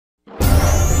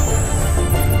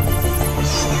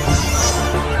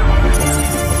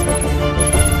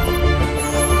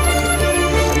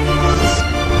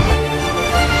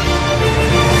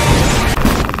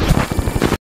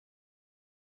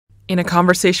In a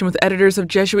conversation with editors of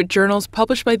Jesuit journals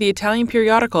published by the Italian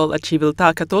periodical La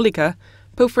Civiltà Cattolica,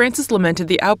 Pope Francis lamented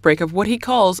the outbreak of what he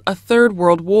calls a Third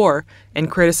World War and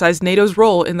criticized NATO's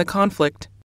role in the conflict.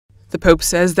 The Pope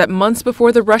says that months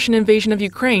before the Russian invasion of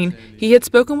Ukraine, he had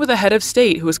spoken with a head of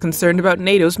state who was concerned about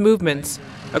NATO's movements.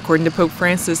 According to Pope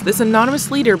Francis, this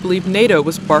anonymous leader believed NATO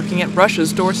was barking at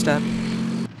Russia's doorstep.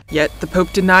 Yet, the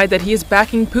Pope denied that he is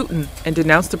backing Putin and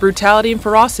denounced the brutality and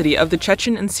ferocity of the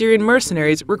Chechen and Syrian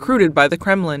mercenaries recruited by the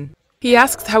Kremlin. He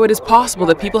asks how it is possible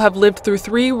that people have lived through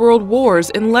 3 world wars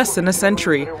in less than a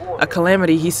century, a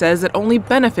calamity, he says, that only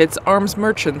benefits arms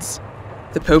merchants.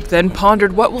 The Pope then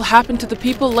pondered what will happen to the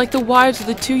people like the wives of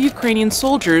the 2 Ukrainian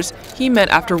soldiers he met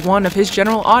after one of his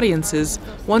general audiences,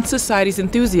 once society's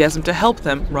enthusiasm to help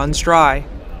them runs dry.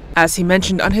 As he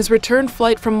mentioned on his return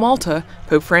flight from Malta,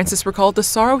 Pope Francis recalled the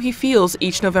sorrow he feels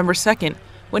each November 2nd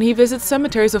when he visits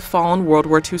cemeteries of fallen World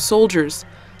War II soldiers,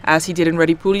 as he did in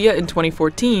Redipulia in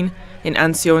 2014, in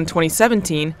Anzio in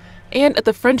 2017, and at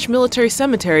the French Military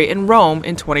Cemetery in Rome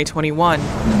in 2021.